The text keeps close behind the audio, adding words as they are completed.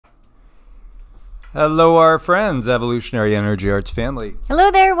Hello, our friends, Evolutionary Energy Arts family.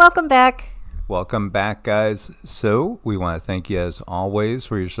 Hello there, welcome back. Welcome back, guys. So, we want to thank you, as always,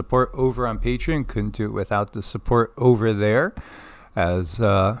 for your support over on Patreon. Couldn't do it without the support over there. As,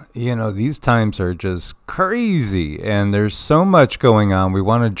 you know, these times are just crazy, and there's so much going on. We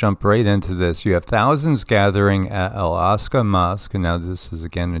want to jump right into this. You have thousands gathering at AL-AQSA Mosque, and now this is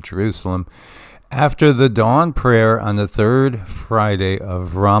again in Jerusalem, after the dawn prayer on the third Friday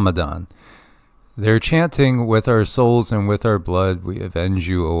of Ramadan. They're chanting, "With our souls and with our blood, we avenge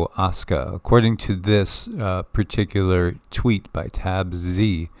you, O AQSA," according to this particular tweet by Tab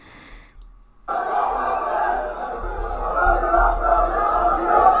Z.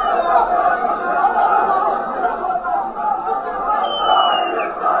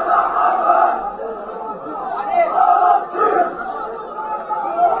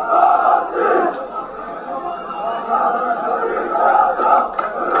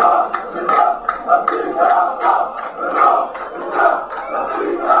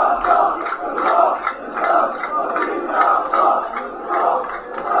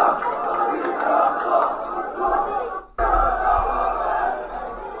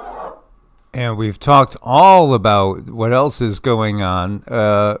 And we've talked all about what else is going on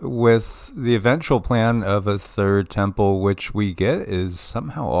with the eventual plan of a third temple, which we get is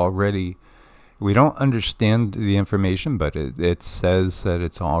somehow already, we don't understand the information, but it says that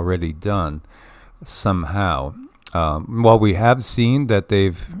it's already done somehow. Well, we have seen that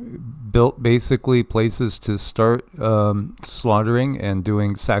they've built basically places to start slaughtering and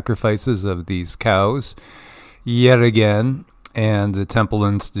doing sacrifices of these cows yet again. And the Temple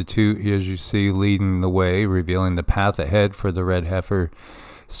Institute, as you see, leading the way, revealing the path ahead for the red heifer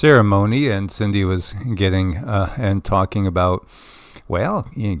ceremony. And Cindy was getting and talking about, well,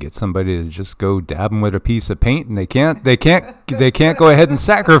 you can get somebody to just go dab them with a piece of paint, and they can't go ahead and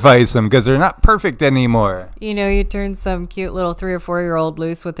sacrifice them because they're not perfect anymore. You know, you turn some cute little 3 or 4-year-old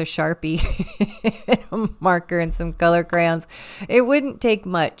loose with a Sharpie, a marker, and some color crayons. It wouldn't take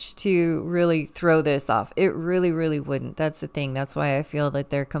much to really throw this off. It really, really wouldn't. That's the thing. That's why I feel that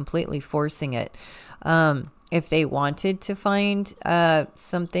they're completely forcing it. If they wanted to find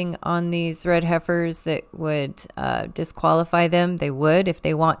something on these red heifers that would disqualify them, they would. If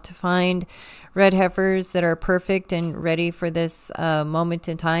they want to find red heifers that are perfect and ready for this moment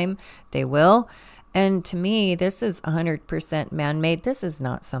in time, they will. And to me, this is 100% man-made. This is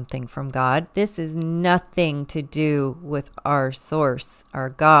not something from God. This is nothing to do with our source, our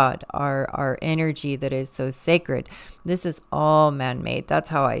God, our energy that is so sacred. This is all man-made. That's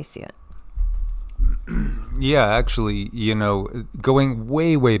how I see it. Yeah, actually, you know, going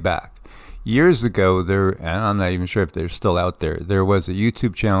way, way back, years ago, and I'm not even sure if they're still out there, there was a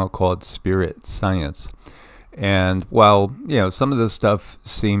YouTube channel called Spirit Science. And while, you know, some of the stuff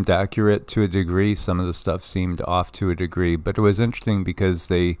seemed accurate to a degree, some of the stuff seemed off to a degree, but it was interesting because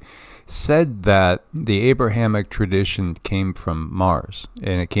they said that the Abrahamic tradition came from Mars,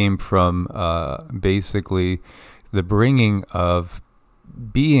 and it came from basically the bringing of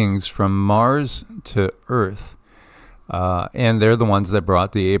beings from Mars to Earth, and they're the ones that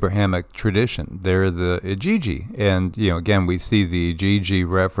brought the Abrahamic tradition. They're the Igigi, and you know, again, we see the Igigi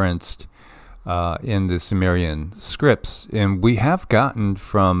referenced in the Sumerian scripts, and we have gotten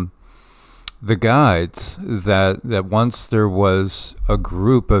from the guides that once there was a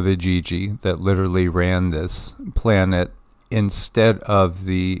group of Igigi that literally ran this planet instead of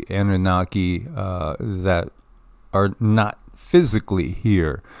the Anunnaki that are not physically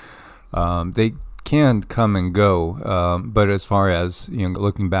here. They can come and go, but as far as, you know,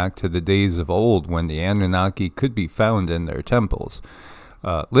 looking back to the days of old when the Anunnaki could be found in their temples,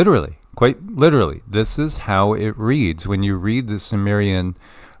 literally, quite literally, this is how it reads when you read the Sumerian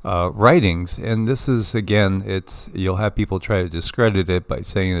writings. And this is, again, you'll have people try to discredit it by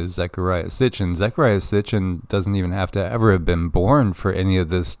saying it's Zecharia Sitchin. Zecharia Sitchin doesn't even have to ever have been born for any of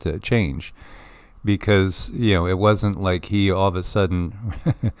this to change. Because, you know, it wasn't like he all of a sudden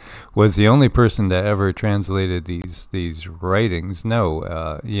was the only person that ever translated these writings.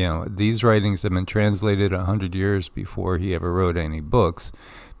 No, you know, these writings have been translated 100 years before he ever wrote any books,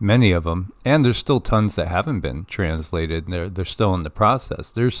 many of them. And there's still tons that haven't been translated. They're still in the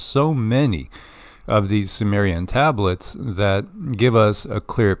process. There's so many of these Sumerian tablets that give us a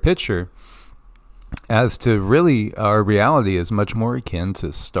clear picture as to really our reality is much more akin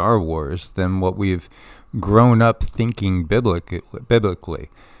to Star Wars than what we've grown up thinking biblically.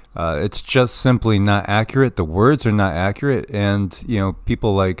 It's just simply not accurate. The words are not accurate. And, you know,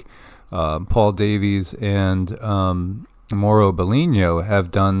 people like Paul Davies and Mauro Bellino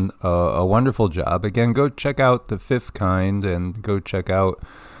have done a wonderful job. Again, go check out The Fifth Kind and go check out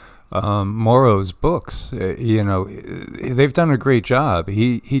Moro's books. You know, they've done a great job.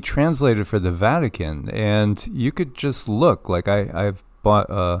 He translated for the Vatican, and you could just look. Like I've bought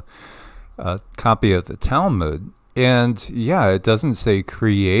a copy of the Talmud, and yeah, it doesn't say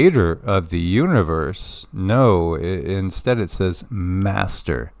creator of the universe. No, instead it says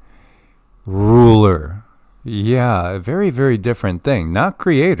master, ruler. Yeah, a very, very different thing. Not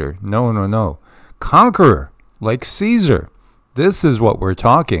creator. No, no, no. Conqueror, like Caesar. This is what we're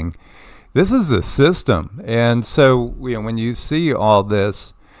talking. This is the system. And so, you know, when you see all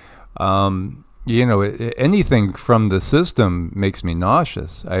this, you know, anything from the system makes me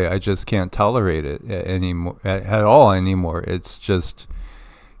nauseous. I just can't tolerate it anymore, at all anymore. It's just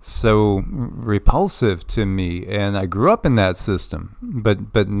so repulsive to me. And I grew up in that system.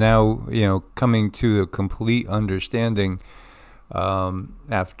 But now, you know, coming to a complete understanding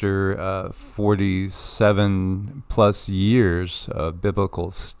after 47 plus years of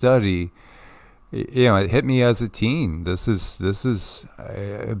biblical study, you know, it hit me as a teen. This is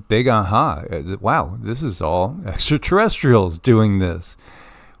a big aha. Wow, this is all extraterrestrials doing this.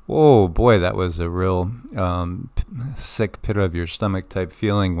 Oh boy, that was a real sick pit of your stomach type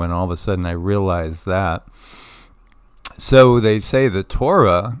feeling when all of a sudden I realized that. So they say the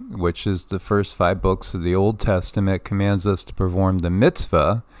Torah, which is the first 5 books of the Old Testament, commands us to perform the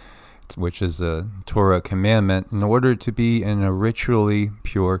mitzvah, which is a Torah commandment, in order to be in a ritually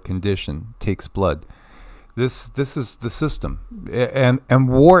pure condition. Takes blood. This is the system. And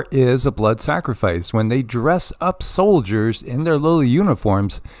war is a blood sacrifice. When they dress up soldiers in their little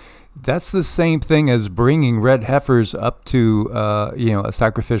uniforms, that's the same thing as bringing red heifers up to you know, a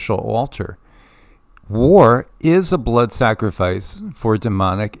sacrificial altar. War is a blood sacrifice for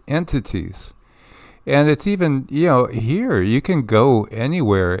demonic entities. And it's even, you know, here you can go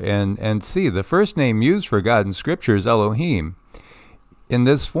anywhere and see the first name used for God in Scripture is Elohim. In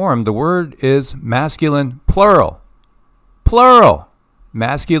this form, the word is masculine plural. Plural.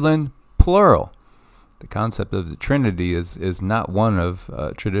 Masculine plural. The concept of the Trinity is not one of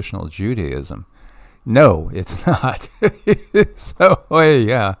traditional Judaism. No, it's not. So,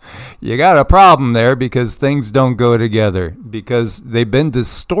 yeah, you got a problem there because things don't go together, because they've been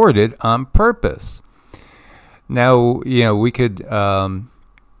distorted on purpose. Now, you know, we could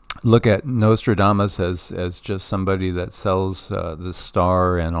look at Nostradamus as just somebody that sells the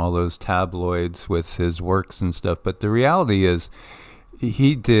Star and all those tabloids with his works and stuff. But the reality is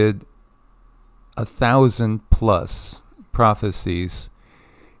he did 1,000+ prophecies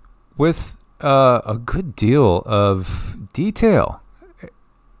with a good deal of detail.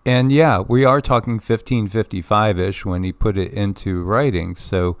 And yeah, we are talking 1555-ish when he put it into writing.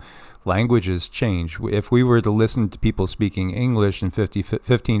 So languages change. If we were to listen to people speaking English in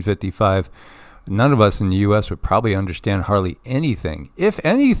 1555, none of us in the U.S. would probably understand hardly anything, if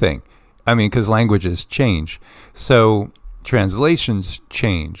anything. I mean, because languages change. So translations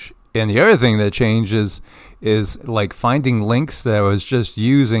change. And the other thing that changes is like finding links that I was just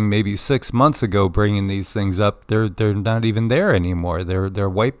using maybe 6 months ago, bringing these things up. They're not even there anymore. They're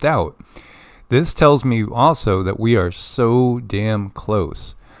wiped out. This tells me also that we are so damn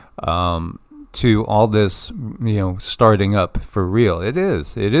close to all this, you know, starting up for real. It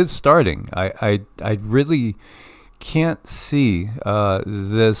is starting. I really can't see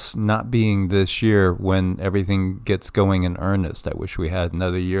this not being this year when everything gets going in earnest. I wish we had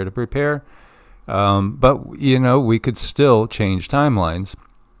another year to prepare. But, you know, we could still change timelines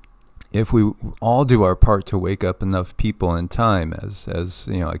if we all do our part to wake up enough people in time. As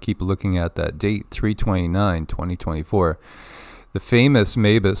you know, I keep looking at that date, 3/29/2024, the famous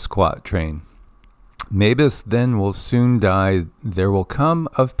Mabus quatrain. Mabus then will soon die. There will come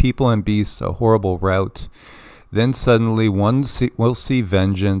of people and beasts a horrible rout. Then suddenly one will see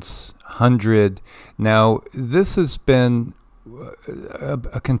vengeance, 100. Now, this has been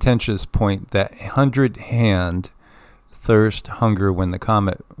a contentious point, that 100-hand thirst, hunger when the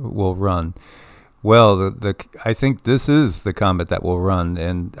comet will run. Well, I think this is the comet that will run,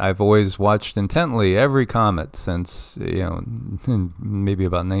 and I've always watched intently every comet since, you know, maybe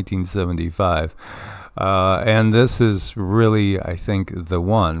about 1975. And this is really, I think, the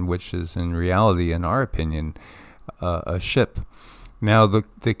one, which is in reality, in our opinion, a ship. Now,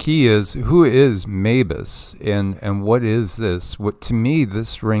 the key is, who is Mabus, and what is this? What, to me,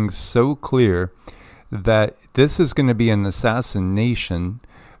 this rings so clear that this is going to be an assassination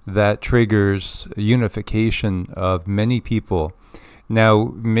that triggers unification of many people.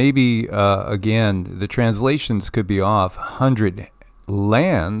 Now, maybe, again, the translations could be off, 100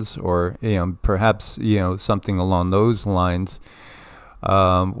 lands, or, you know, perhaps, you know, something along those lines.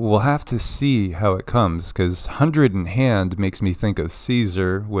 We'll have to see how it comes, because 100 in hand makes me think of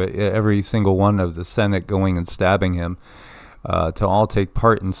Caesar, with every single one of the Senate going and stabbing him, to all take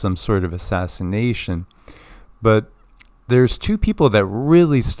part in some sort of assassination. But there's two people that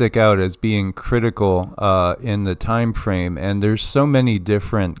really stick out as being critical in the time frame, and there's so many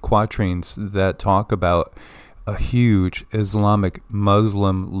different quatrains that talk about a huge Islamic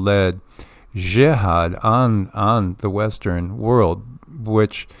Muslim-led jihad on the Western world,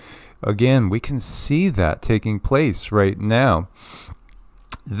 which, again, we can see that taking place right now.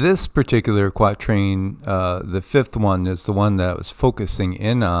 This particular quatrain, the fifth one, is the one that I was focusing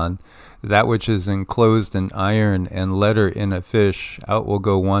in on. That which is enclosed in iron and letter in a fish, out will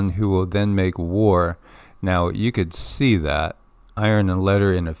go one who will then make war. Now, you could see that. Iron and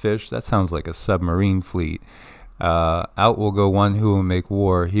letter in a fish, that sounds like a submarine fleet. Out will go one who will make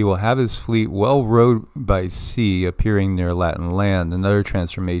war. He will have his fleet well rowed by sea, appearing near Latin land. Another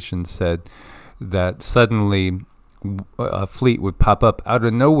transformation said that suddenly a fleet would pop up out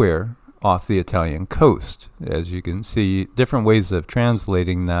of nowhere off the Italian coast. As you can see, different ways of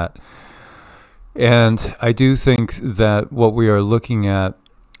translating that. And I do think that what we are looking at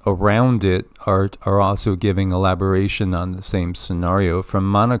around it are also giving elaboration on the same scenario, from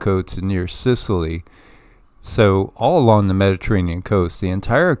Monaco to near Sicily. So all along the Mediterranean coast, the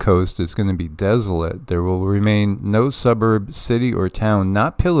entire coast is going to be desolate. There will remain no suburb, city, or town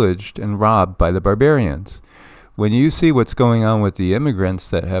not pillaged and robbed by the barbarians. When you see what's going on with the immigrants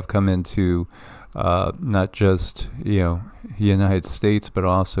that have come into not just the United States, but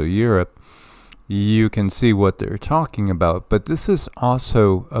also Europe, you can see what they're talking about. But this is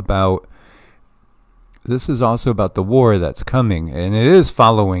also about the war that's coming, and it is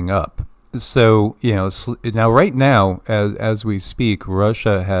following up. So, now right now, as we speak,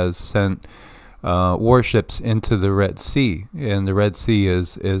 Russia has sent warships into the Red Sea, and the Red Sea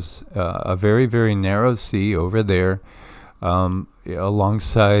is a very, very narrow sea over there,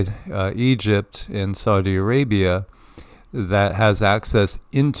 alongside Egypt and Saudi Arabia, that has access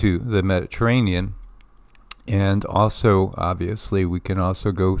into the Mediterranean. And also, obviously, we can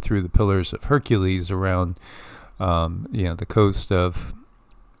also go through the Pillars of Hercules around the coast of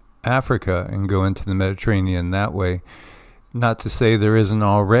Africa and go into the Mediterranean that way. Not to say there isn't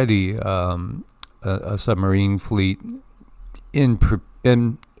already a submarine fleet in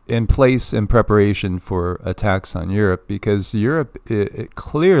place in preparation for attacks on Europe, because Europe, it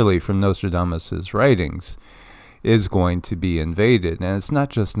clearly from Nostradamus's writings, is going to be invaded. And it's not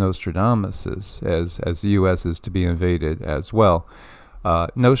just Nostradamus's, as the U.S. is to be invaded as well.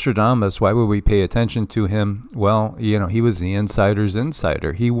 Nostradamus, why would we pay attention to him? Well, he was the insider's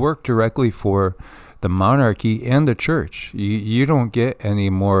insider. He worked directly for the monarchy and the church. You don't get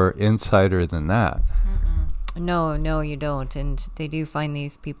any more insider than that. No, you don't. And they do find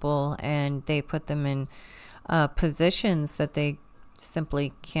these people, and they put them in positions that they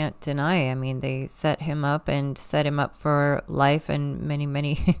simply can't deny. I mean, they set him up for life and many,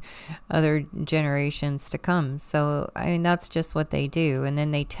 many other generations to come. So, I mean, that's just what they do. And then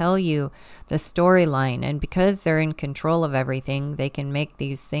they tell you the storyline, and because they're in control of everything, they can make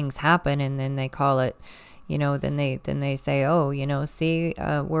these things happen. And then they call it, then they say, oh, see,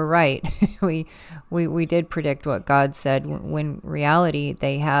 we're right. we did predict what God said, when reality,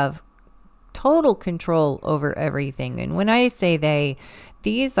 they have total control over everything. And when I say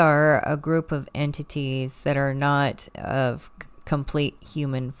these are a group of entities that are not of complete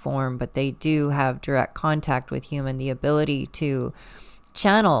human form, but they do have direct contact with human, the ability to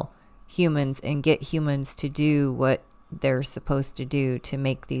channel humans and get humans to do what they're supposed to do to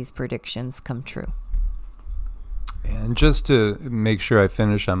make these predictions come true. And just to make sure I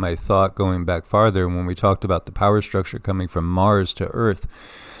finish on my thought, going back farther, when we talked about the power structure coming from Mars to Earth,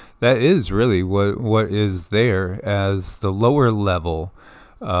 that is really what is there as the lower level,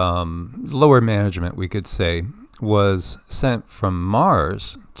 lower management, we could say, was sent from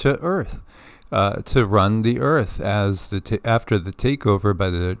Mars to Earth to run the Earth as after the takeover by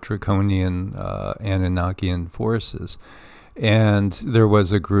the draconian Anunnakian forces. And there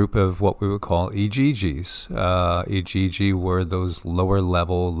was a group of what we would call EGGs. EGG were those lower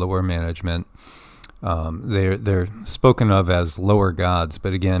level, lower management. They're spoken of as lower gods,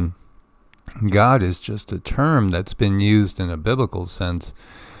 but again, God is just a term that's been used in a biblical sense,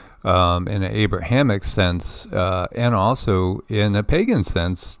 in an Abrahamic sense, and also in a pagan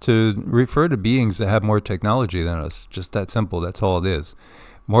sense, to refer to beings that have more technology than us. Just that simple. That's all it is.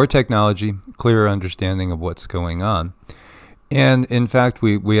 More technology, clearer understanding of what's going on. And in fact,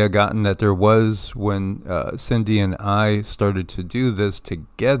 we had gotten that there was, when Cindy and I started to do this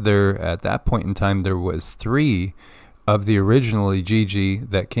together, at that point in time, there was 3 of the originally Gigi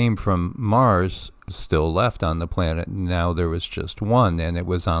that came from Mars still left on the planet. Now there was just one, and it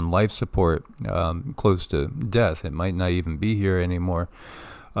was on life support, close to death. It might not even be here anymore.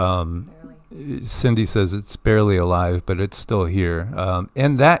 Cindy says it's barely alive, but it's still here.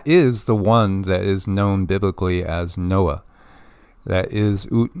 And that is the one that is known biblically as Noah. That is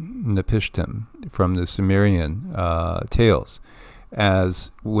Ut-Napishtim from the Sumerian tales.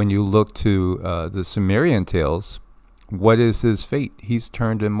 As when you look to the Sumerian tales, what is his fate? He's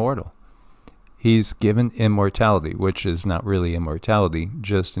turned immortal. He's given immortality, which is not really immortality,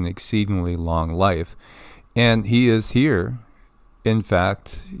 just an exceedingly long life. And he is here. In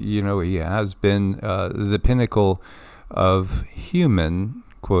fact, you know, he has been the pinnacle of human,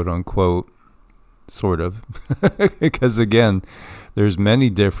 quote unquote, sort of, because again, there's many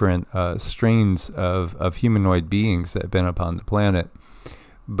different strains of humanoid beings that have been upon the planet.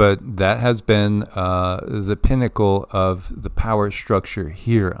 But that has been the pinnacle of the power structure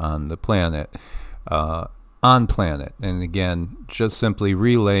here on the planet, And again, just simply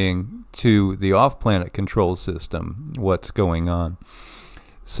relaying to the off-planet control system what's going on.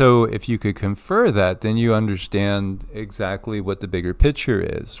 So if you could confer that, then you understand exactly what the bigger picture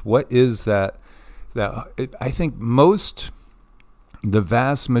is. What is that? I think the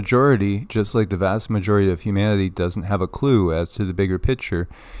vast majority, just like the vast majority of humanity, doesn't have a clue as to the bigger picture.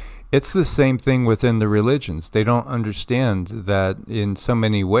 It's the same thing within the religions. They don't understand that in so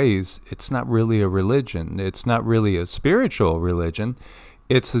many ways, it's not really a religion. It's not really a spiritual religion.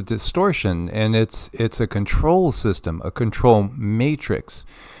 It's a distortion, and it's a control system, a control matrix.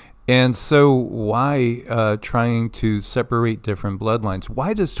 And so why trying to separate different bloodlines?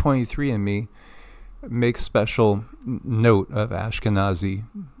 Why does 23andMe make special note of Ashkenazi,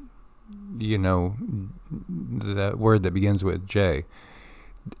 you know, that word that begins with J?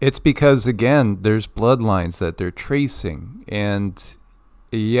 It's because, again, there's bloodlines that they're tracing. And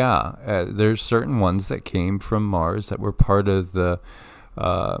yeah, there's certain ones that came from Mars that were part of the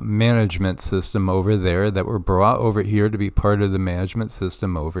management system over there, that were brought over here to be part of the management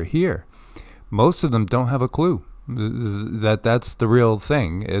system over here. Most of them don't have a clue that that's the real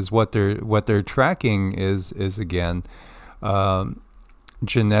thing. Is what they're tracking is again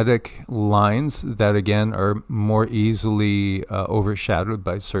genetic lines that again are more easily overshadowed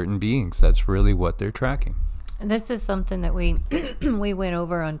by certain beings. That's really what they're tracking. This is something that we we went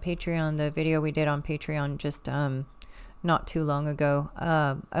over on Patreon, the video we did on Patreon just not too long ago,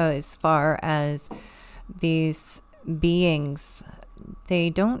 as far as these beings. They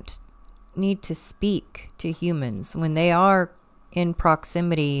don't need to speak to humans. When they are in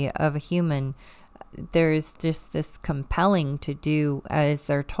proximity of a human, there's just this compelling to do as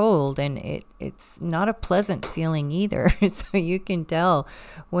they're told, and it's not a pleasant feeling either. So you can tell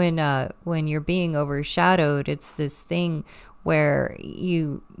when you're being overshadowed. It's this thing where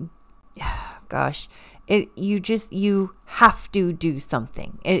you have to do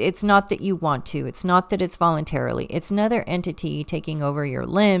something. It's not that you want to. It's not that it's voluntarily. It's another entity taking over your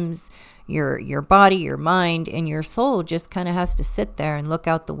limbs, your body, your mind, and your soul just kind of has to sit there and look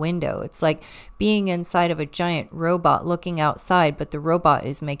out the window. It's like being inside of a giant robot looking outside, but the robot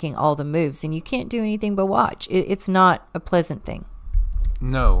is making all the moves, and you can't do anything but watch. It's not a pleasant thing.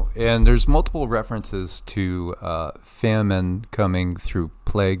 No, and there's multiple references to famine coming through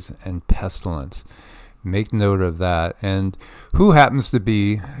plagues and pestilence. Make note of that. And who happens to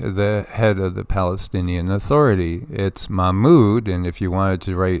be the head of the Palestinian Authority? It's Mahmoud, and if you wanted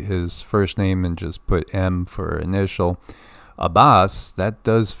to write his first name and just put M for initial, Abbas, that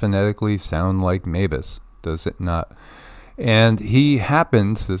does phonetically sound like Mavis, does it not? And he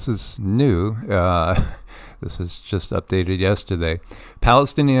happens, this is new, this was just updated yesterday,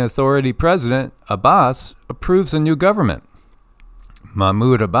 Palestinian Authority President Abbas approves a new government.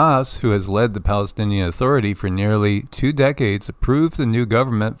 Mahmoud Abbas, who has led the Palestinian Authority for nearly 2 decades, approved the new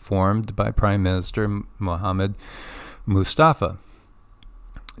government formed by Prime Minister Mohammed Mustafa.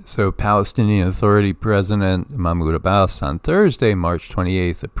 So Palestinian Authority President Mahmoud Abbas on Thursday, March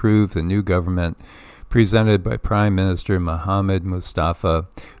 28th, approved the new government presented by Prime Minister Mohammed Mustafa,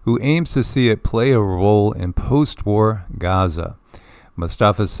 who aims to see it play a role in post-war Gaza.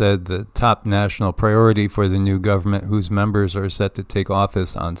 Mustafa said the top national priority for the new government, whose members are set to take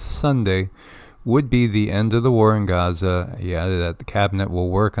office on Sunday, would be the end of the war in Gaza. He added that the cabinet will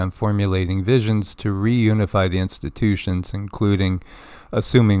work on formulating visions to reunify the institutions, including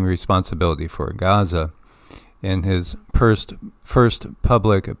assuming responsibility for Gaza. In his first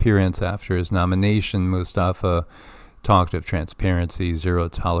public appearance after his nomination, Mustafa talked of transparency, zero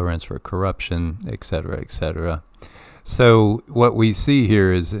tolerance for corruption, etc., etc. So what we see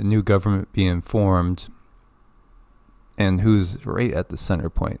here is a new government being formed and who's right at the center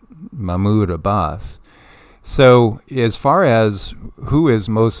point, Mahmoud Abbas. So as far as who is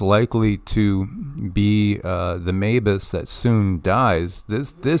most likely to be the Mavis that soon dies,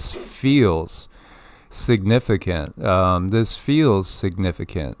 this feels significant. This feels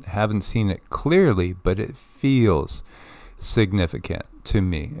significant. Haven't seen it clearly, but it feels significant to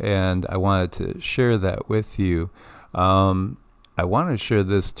me, and I wanted to share that with you. I want to share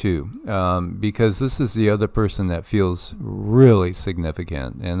this too, because this is the other person that feels really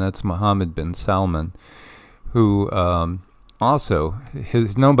significant, and that's Mohammed bin Salman, who also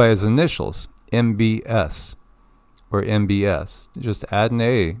is known by his initials, MBS, or MBS. Just add an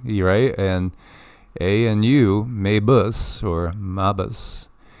A, right? And A and U, Mabus, or Mabus.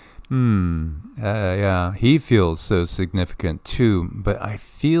 Yeah, he feels so significant too, but I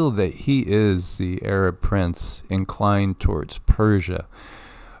feel that he is the Arab prince inclined towards Persia.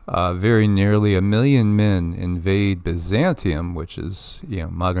 Very nearly 1 million men invade Byzantium, which is,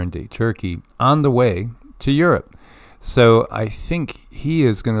 modern-day Turkey, on the way to Europe. So I think he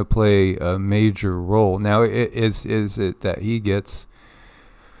is going to play a major role. Now, is it that he gets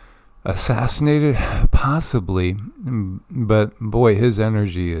assassinated? Possibly, but boy, his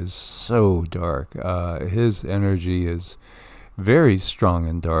energy is so dark. His energy is very strong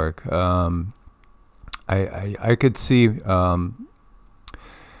and dark. I could see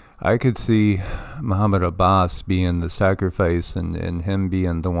Muhammad Abbas being the sacrifice, and him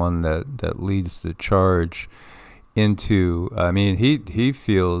being the one that leads the charge into, I mean, he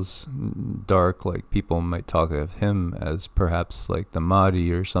feels dark, like people might talk of him as perhaps like the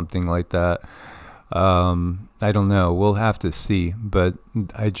Mahdi or something like that. I don't know, we'll have to see, but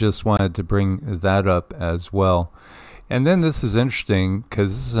I just wanted to bring that up as well. And then this is interesting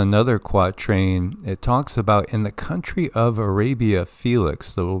because this is another quatrain. It talks about, in the country of Arabia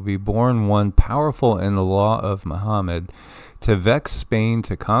Felix, there will be born one powerful in the law of Muhammad, to vex Spain,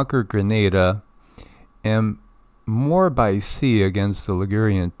 to conquer Granada, and more by sea against the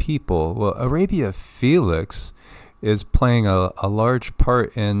Ligurian people. Well, Arabia Felix is playing a large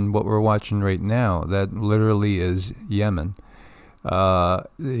part in what we're watching right now. That literally is Yemen. In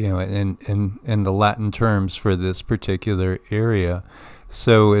the Latin terms for this particular area.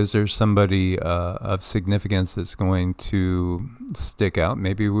 So is there somebody of significance that's going to stick out?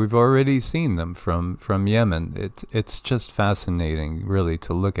 Maybe we've already seen them from Yemen. It's just fascinating, really,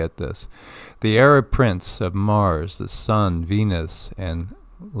 to look at this. The Arab prince of Mars, the Sun, Venus, and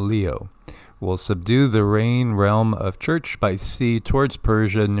Leo will subdue the realm of church by sea towards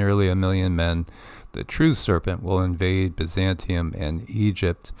Persia, nearly 1 million men. The true serpent will invade Byzantium and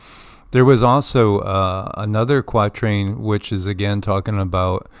Egypt. There was also another quatrain, which is again talking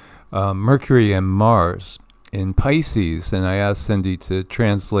about Mercury and Mars in Pisces. And I asked Cindy to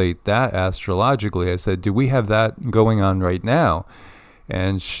translate that astrologically. I said, do we have that going on right now?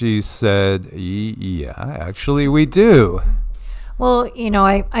 And she said, yeah, actually we do. Well,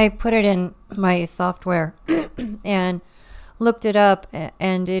 I put it in my software and looked it up,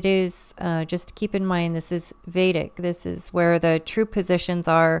 and it is, just keep in mind, this is Vedic. This is where the true positions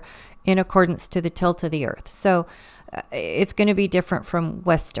are in accordance to the tilt of the earth. So it's going to be different from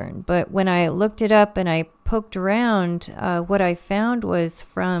Western. But when I looked it up and I poked around, what I found was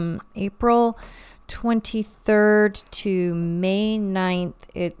from April 23rd to May 9th,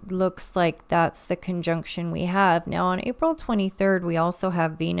 it looks like that's the conjunction we have. Now on April 23rd, we also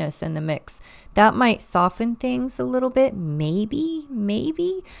have Venus in the mix. That might soften things a little bit, maybe,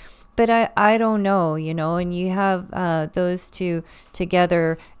 but I don't know, and you have those two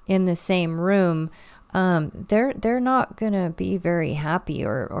together in the same room. They're not gonna be very happy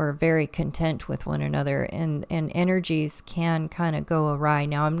or very content with one another, and energies can kind of go awry.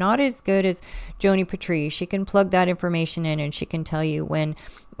 Now, I'm not as good as Joni Patry. She can plug that information in and she can tell you when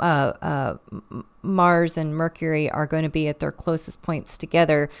Mars and Mercury are going to be at their closest points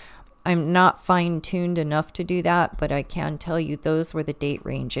together. I'm not fine-tuned enough to do that, but I can tell you those were the date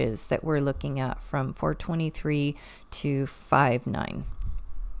ranges that we're looking at, from 423 to 59.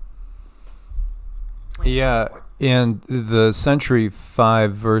 Yeah, and the Century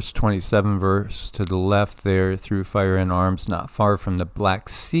 5, verse 27, verse to the left there, through fire and arms, not far from the Black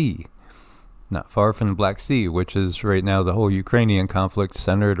Sea. Not far from the Black Sea, which is right now the whole Ukrainian conflict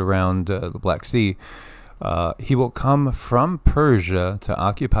centered around the Black Sea. He will come from Persia to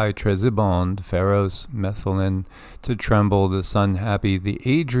occupy Trebizond, Pharos, Methylen, to tremble, the sun happy, the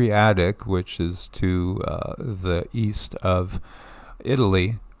Adriatic, which is to the east of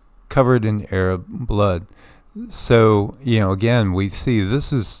Italy, covered in Arab blood. So, again, we see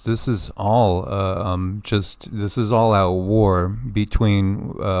this is all this is all out war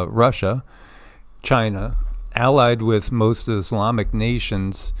between Russia, China, allied with most Islamic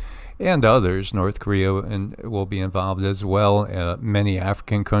nations and others. North Korea will be involved as well. Many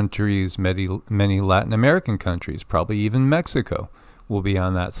African countries, many Latin American countries, probably even Mexico will be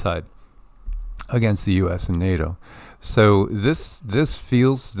on that side against the U.S. and NATO. So this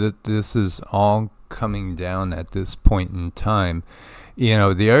feels that this is all coming down at this point in time. The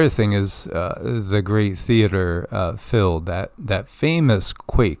other thing is the great theater, Phil, that famous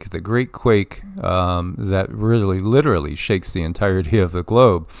quake, the Great Quake, that really literally shakes the entirety of the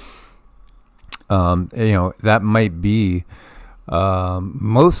globe. That might be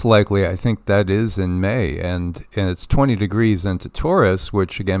most likely, I think that is in May, and it's 20 degrees into Taurus,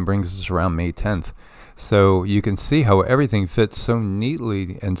 which again brings us around May 10th. So you can see how everything fits so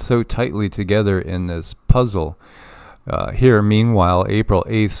neatly and so tightly together in this puzzle. Here, meanwhile, April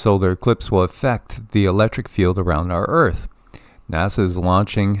 8th solar eclipse will affect the electric field around our Earth. NASA is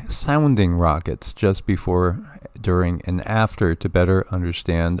launching sounding rockets just before, during, and after to better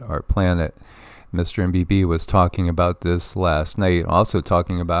understand our planet. Mr. MBB was talking about this last night, also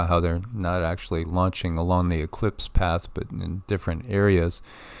talking about how they're not actually launching along the eclipse path, but in different areas.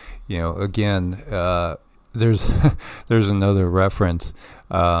 Again, there's another reference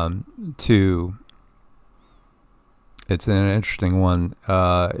to. It's an interesting one.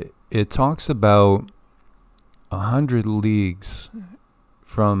 It talks about 100 leagues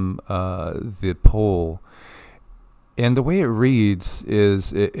from the pole. And the way it reads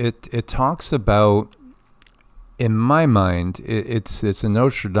is it talks about, in my mind, it's a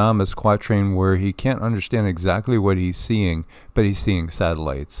Nostradamus quatrain where he can't understand exactly what he's seeing, but he's seeing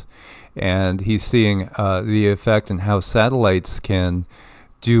satellites. And he's seeing the effect and how satellites can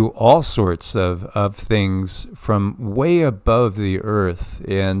do all sorts of things from way above the Earth.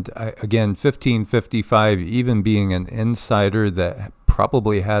 And again, 1555, even being an insider that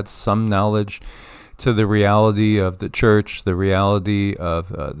probably had some knowledge to the reality of the church, the reality of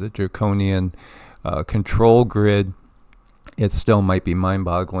the draconian control grid, it still might be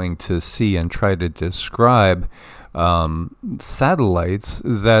mind-boggling to see and try to describe satellites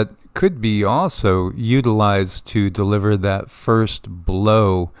that could be also utilized to deliver that first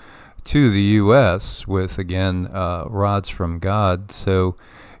blow to the U.S. with, again, rods from God. So,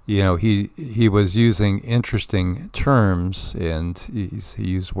 he was using interesting terms, and he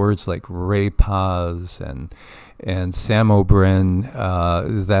used words like Ray-Paz and Samobren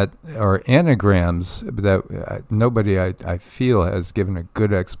that are anagrams that nobody, I feel, has given a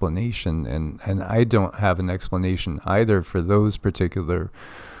good explanation, and I don't have an explanation either for those particular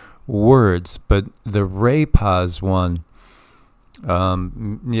words. But the Ray-Paz one,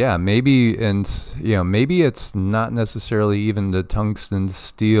 maybe, and maybe it's not necessarily even the tungsten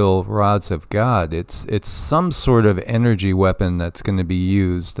steel rods of God. It's some sort of energy weapon that's going to be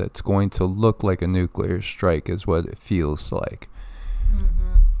used that's going to look like a nuclear strike, is what it feels like.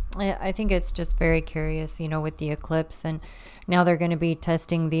 I think it's just very curious, with the eclipse, and now they're going to be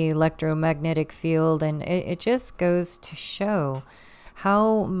testing the electromagnetic field, and it just goes to show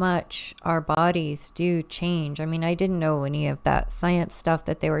how much our bodies do change. I mean, I didn't know any of that science stuff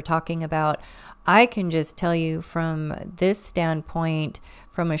that they were talking about. I can just tell you from this standpoint,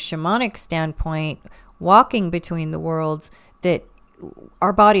 from a shamanic standpoint, walking between the worlds, that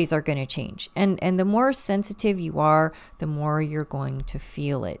our bodies are going to change. And the more sensitive you are, the more you're going to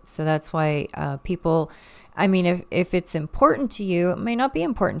feel it. So that's why people, I mean, if it's important to you, it may not be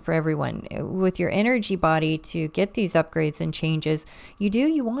important for everyone. With your energy body to get these upgrades and changes, you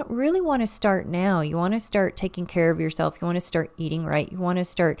really want to start now. You want to start taking care of yourself. You want to start eating right. You want to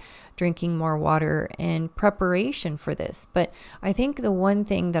start drinking more water in preparation for this. But I think the one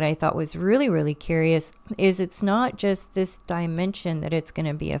thing that I thought was really, really curious is it's not just this dimension that it's going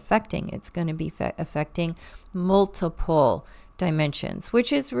to be affecting. It's going to be affecting multiple dimensions,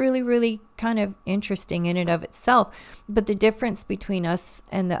 which is really, really kind of interesting in and of itself. But the difference between us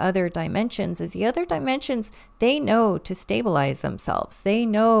and the other dimensions is the other dimensions, they know to stabilize themselves. They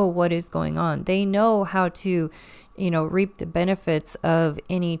know what is going on. They know how to, reap the benefits of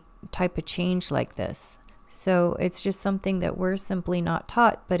any type of change like this. So it's just something that we're simply not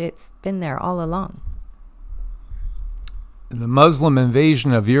taught, but it's been there all along. The Muslim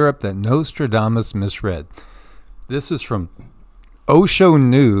invasion of Europe that Nostradamus misread. This is from Osho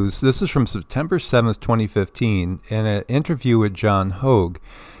News. This is from September 7th, 2015, in an interview with John Hogue.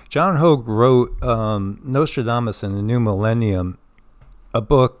 John Hogue wrote Nostradamus in the New Millennium, a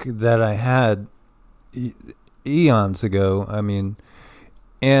book that I had eons ago. I mean,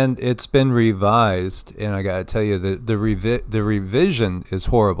 and it's been revised, and I gotta tell you, the revision is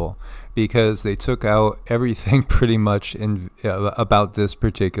horrible, because they took out everything pretty much about this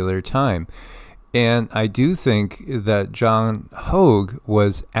particular time. And I do think that John Hogue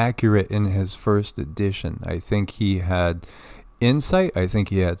was accurate in his first edition. I think he had insight. I think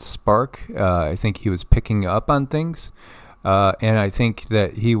he had spark. I think he was picking up on things. And I think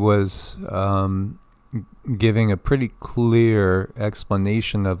that he was giving a pretty clear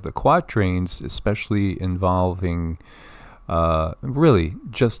explanation of the quatrains, especially involving, really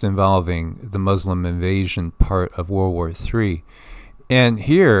just involving the Muslim invasion part of World War III. And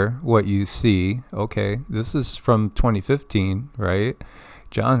here, what you see, okay, this is from 2015, right?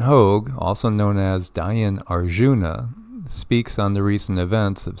 John Hogue, also known as Dayan Arjuna, speaks on the recent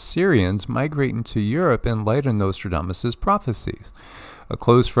events of Syrians migrating to Europe in light of Nostradamus' prophecies. A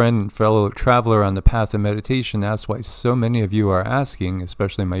close friend and fellow traveler on the path of meditation asks why so many of you are asking,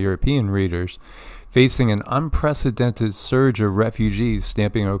 especially my European readers, facing an unprecedented surge of refugees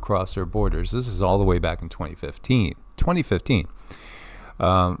stamping across our borders. This is all the way back in 2015.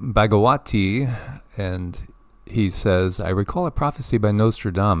 Bhagawati, and he says, I recall a prophecy by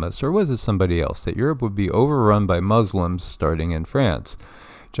Nostradamus, or was it somebody else, that Europe would be overrun by Muslims starting in France.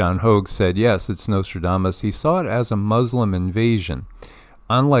 John Hogue said, yes, it's Nostradamus. He saw it as a Muslim invasion.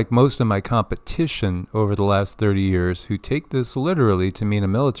 Unlike most of my competition over the last 30 years who take this literally to mean a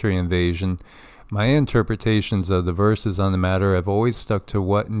military invasion, my interpretations of the verses on the matter have always stuck to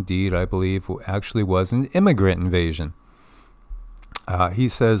what indeed I believe actually was an immigrant invasion. He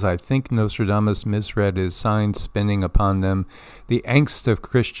says, I think Nostradamus misread his signs, spinning upon them the angst of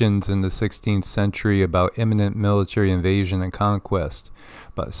Christians in the 16th century about imminent military invasion and conquest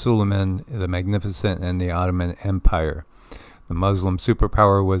by Suleiman the Magnificent and the Ottoman Empire. The Muslim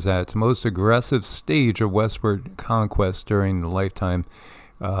superpower was at its most aggressive stage of westward conquest during the lifetime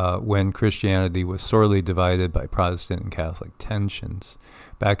when Christianity was sorely divided by Protestant and Catholic tensions.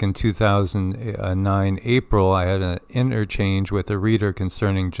 Back in 2009, April, I had an interchange with a reader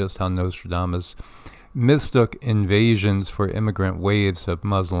concerning just how Nostradamus mistook invasions for immigrant waves of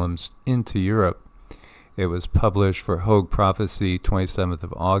Muslims into Europe. It was published for Hogue Prophecy, 27th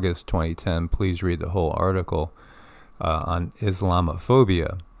of August, 2010. Please read the whole article on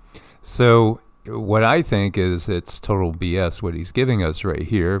Islamophobia. So what I think is it's total BS what he's giving us right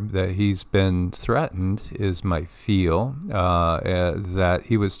here, that he's been threatened is my feel, that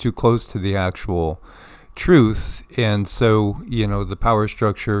he was too close to the actual truth. And so, you know, the power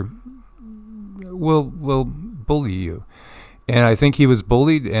structure will bully you. And I think he was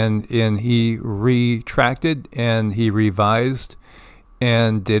bullied, and he retracted and he revised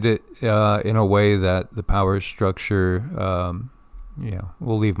and did it in a way that the power structure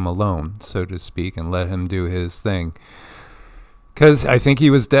we'll leave him alone, so to speak, and let him do his thing. Because I think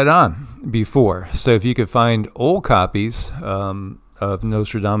he was dead on before. So if you could find old copies of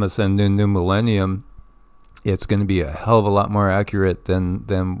Nostradamus and the New Millennium, it's going to be a hell of a lot more accurate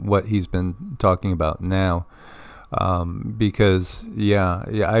than what he's been talking about now. Because,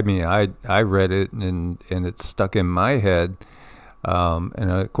 I mean, I read it and it stuck in my head.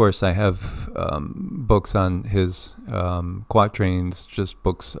 And of course, I have books on his quatrains, just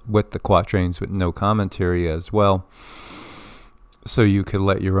books with the quatrains with no commentary as well. So you could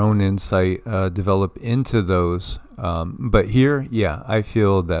let your own insight develop into those. But here, I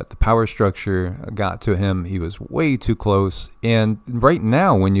feel that the power structure got to him. He was way too close. And right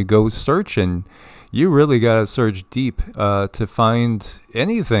now, when you go searching, you really got to search deep to find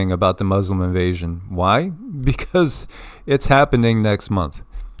anything about the Muslim invasion. Why? Because it's happening next month.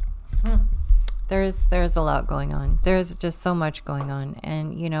 There's a lot going on. There's just so much going on.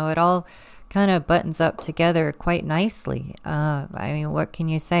 And, you know, it all kind of buttons up together quite nicely. I mean, what can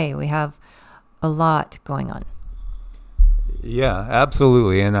you say? We have a lot going on. Yeah,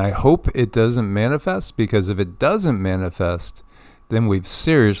 absolutely. And I hope it doesn't manifest, because if it doesn't manifest, then we've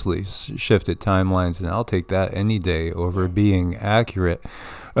seriously shifted timelines, and I'll take that any day over being accurate.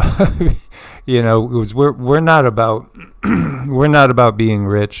 You know, we're not about we're not about being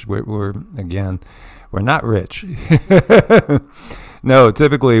rich. We're not rich. No,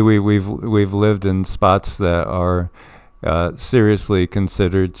 typically we've lived in spots that are seriously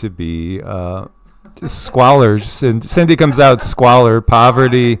considered to be squalors. Cindy comes out squalor,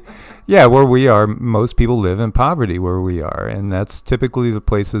 poverty. Yeah, where we are, most people live in poverty where we are, and that's typically the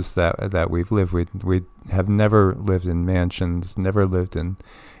places that we've lived. We have never lived in mansions, never lived in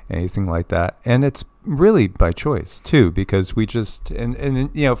anything like that, and it's really by choice too, because we just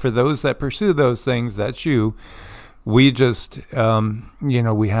and you know, for those that pursue those things, that's you. We just you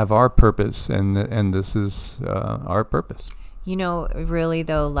know, we have our purpose, and this is our purpose. You know, really,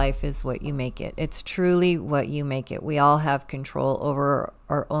 though, life is what you make it. It's truly what you make it. We all have control over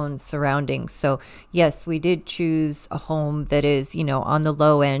our own own surroundings. So yes, we did choose a home that is, you know, on the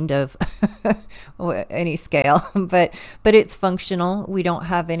low end of any scale, but it's functional. We don't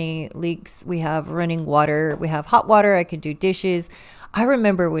have any leaks. We have running water. We have hot water. I can do dishes. I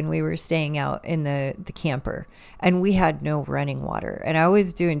remember when we were staying out in the camper and we had no running water, and I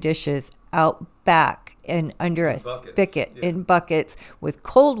was doing dishes out back and under a spigot in buckets with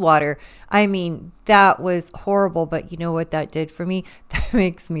cold water. I mean, that was horrible, but you know what that did for me? That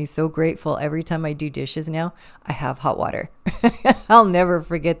makes me so grateful. Every time I do dishes now, I have hot water. I'll never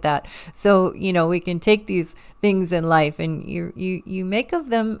forget that. So, you know, we can take these things in life and you make of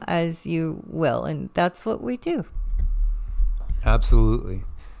them as you will, and that's what we do. Absolutely.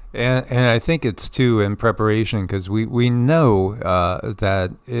 And I think it's too in preparation, because we know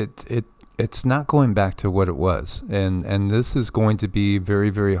that it's not going back to what it was. And this is going to be very,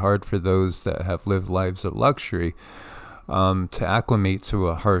 very hard for those that have lived lives of luxury to acclimate to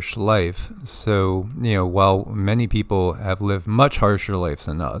a harsh life. So, you know, while many people have lived much harsher lives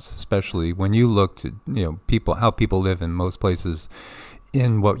than us, especially when you look to, you know, how people live in most places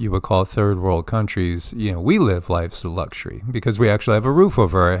in what you would call third world countries, you know, we live lives of luxury because we actually have a roof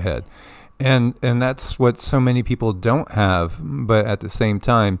over our head. And that's what so many people don't have. But at the same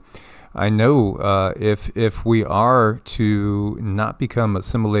time, I know if we are to not become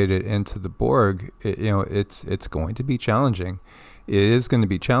assimilated into the Borg, you know, it's going to be challenging. It is going to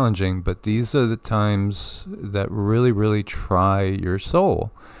be challenging, but these are the times that really, really try your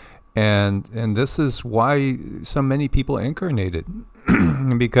soul. And this is why so many people incarnated,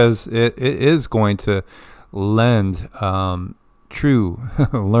 because it is going to lend true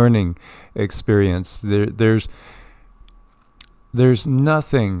learning experience. There's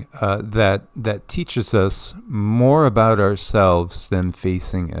nothing that teaches us more about ourselves than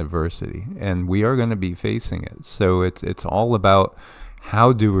facing adversity, and we are going to be facing it. So it's all about,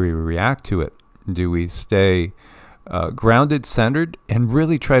 how do we react to it? Do we stay grounded, centered, and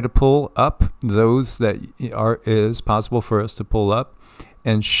really try to pull up those that is possible for us to pull up,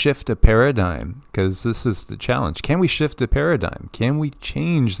 and shift a paradigm? Because this is the challenge. Can we shift a paradigm? Can we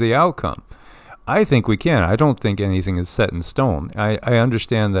change the outcome? I think we can. I don't think anything is set in stone. I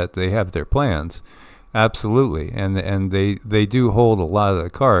understand that they have their plans, absolutely, and they do hold a lot of the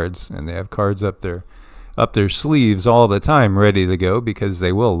cards, and they have cards up their sleeves all the time, ready to go, because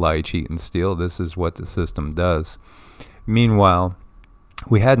they will lie, cheat, and steal. This is what the system does. Meanwhile,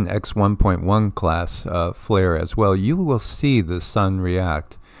 we had an X1.1 class flare as well. You will see the sun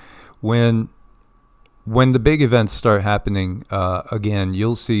react when the big events start happening again.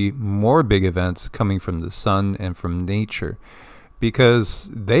 You'll see more big events coming from the sun and from nature, because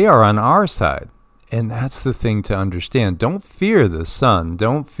they are on our side. And that's the thing to understand. Don't fear the sun.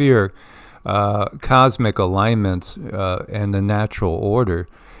 Don't fear cosmic alignments and the natural order,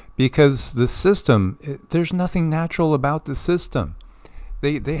 because the system, there's nothing natural about the system.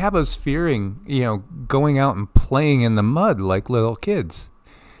 They have us fearing, you know, going out and playing in the mud like little kids.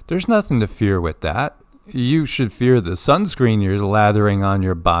 There's nothing to fear with that. You should fear the sunscreen you're lathering on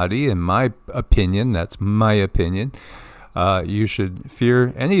your body, in my opinion. That's my opinion. You should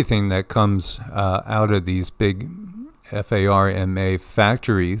fear anything that comes out of these big FARMA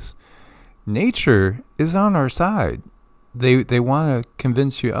factories. Nature is on our side. They want to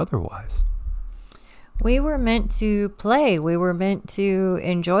convince you otherwise. We were meant to play. We were meant to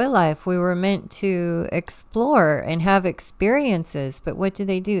enjoy life. We were meant to explore and have experiences. But what do?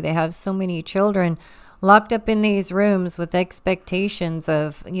 They have so many children locked up in these rooms with expectations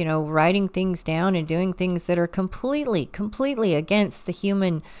of, you know, writing things down and doing things that are completely against the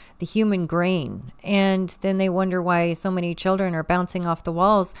human grain. And then they wonder why so many children are bouncing off the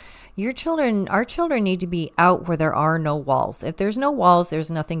walls. Our children need to be out where there are no walls. If there's no walls,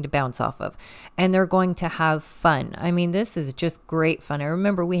 there's nothing to bounce off of. And they're going to have fun. I mean, this is just great fun. I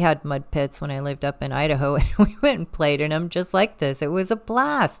remember we had mud pits when I lived up in Idaho, and we went and played in them just like this. It was a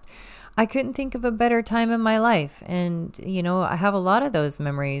blast. I couldn't think of a better time in my life. And, you know, I have a lot of those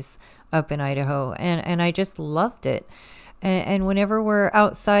memories up in Idaho, and I just loved it. And whenever we're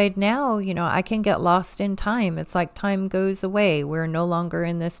outside now, you know, I can get lost in time. It's like time goes away. We're no longer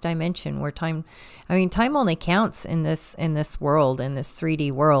in this dimension where time only counts in this world, in this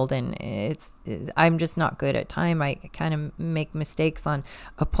 3D world. And I'm just not good at time. I kind of make mistakes on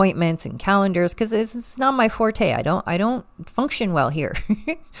appointments and calendars because it's not my forte. I don't function well here,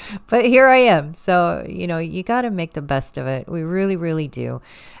 but here I am. So, you know, you got to make the best of it. We really, really do.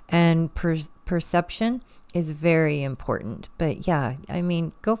 And perception is very important. But yeah, I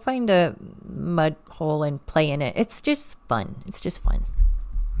mean, go find a mud hole and play in it. It's just fun. It's just fun.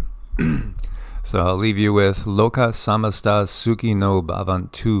 So I'll leave you with Loka Samasta Sukhi no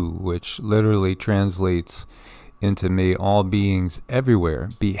Bhavantu, which literally translates into may all beings everywhere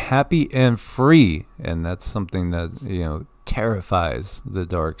be happy and free. And that's something that, terrifies the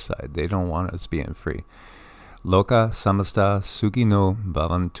dark side. They don't want us being free. Loka Samasta Sukhi no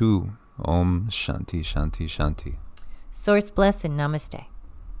Bhavantu. Om Shanti Shanti Shanti. Source bless and namaste.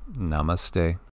 Namaste.